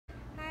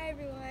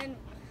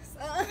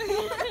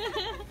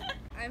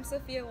I'm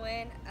Sophia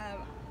Nguyen.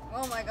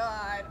 Oh my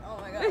god.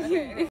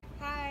 Okay.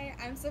 Hi,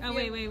 I'm Sophia. Oh,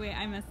 wait,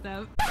 I messed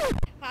up.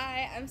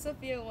 Hi, I'm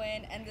Sophia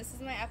Nguyen, and this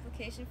is my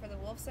application for the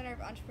Wolff Center of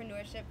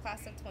Entrepreneurship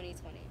class of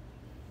 2020.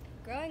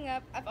 Growing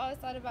up, I've always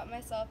thought about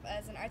myself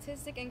as an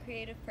artistic and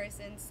creative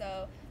person,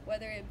 so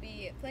whether it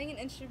be playing an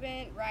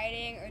instrument,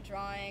 writing, or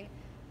drawing,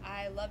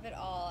 I love it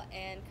all,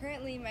 and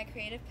currently my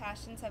creative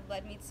passions have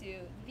led me to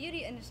the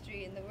beauty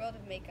industry in the world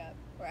of makeup,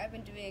 where I've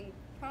been doing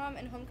prom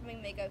and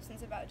homecoming makeup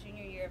since about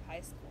junior year of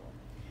high school.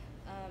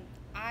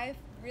 I've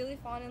really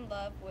fallen in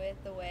love with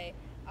the way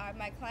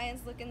my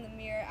clients look in the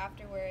mirror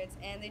afterwards,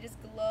 and they just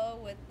glow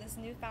with this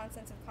newfound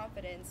sense of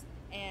confidence,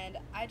 and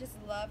I just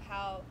love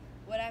how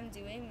what I'm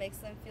doing makes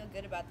them feel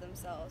good about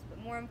themselves. But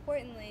more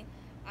importantly,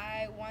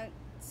 I want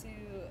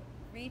to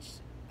reach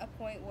a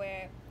point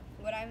where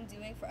what I'm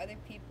doing for other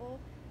people,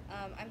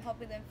 I'm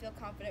helping them feel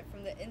confident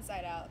from the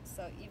inside out.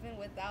 So even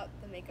without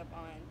the makeup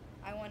on,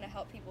 I want to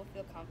help people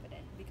feel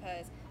confident,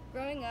 because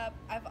growing up,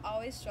 I've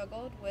always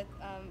struggled with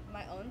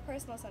my own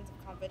personal sense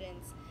of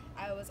confidence.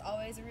 I was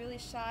always a really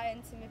shy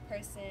and timid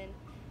person,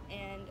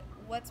 and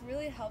what's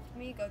really helped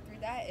me go through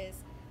that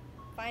is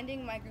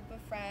finding my group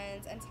of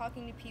friends and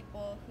talking to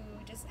people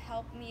who just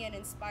help me and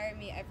inspire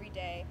me every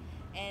day.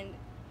 And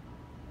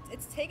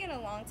it's taken a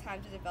long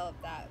time to develop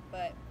that,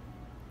 but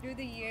through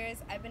the years,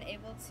 I've been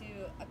able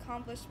to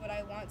accomplish what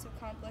I want to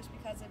accomplish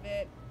because of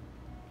it.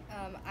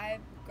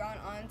 I've gone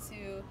on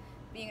to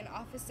being an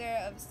officer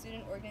of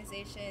student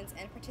organizations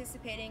and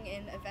participating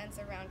in events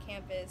around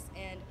campus,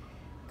 and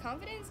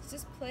confidence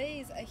just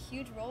plays a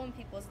huge role in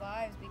people's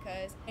lives,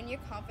 because when your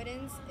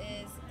confidence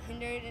is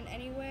hindered in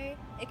any way,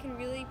 it can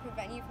really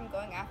prevent you from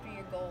going after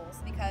your goals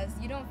because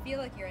you don't feel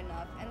like you're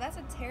enough, and that's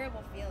a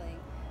terrible feeling,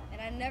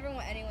 and I never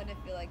want anyone to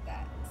feel like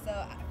that.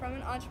 So from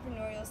an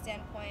entrepreneurial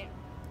standpoint,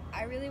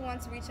 I really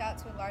want to reach out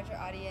to a larger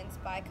audience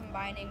by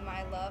combining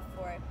my love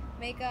for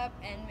makeup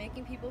and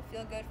making people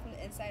feel good from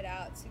the inside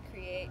out to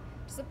create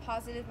just a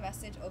positive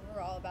message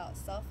overall about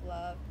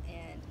self-love.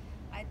 And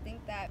I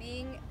think that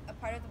being a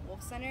part of the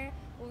Wolff Center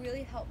will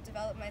really help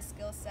develop my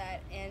skill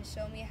set and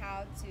show me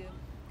how to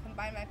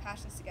combine my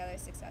passions together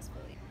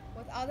successfully.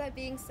 With all that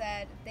being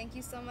said, thank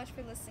you so much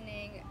for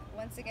listening.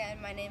 Once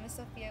again, my name is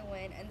Sophia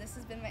Nguyen, and this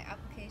has been my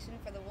application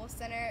for the Wolff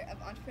Center of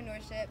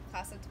Entrepreneurship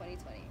class of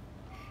 2020.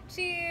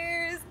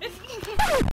 Cheers!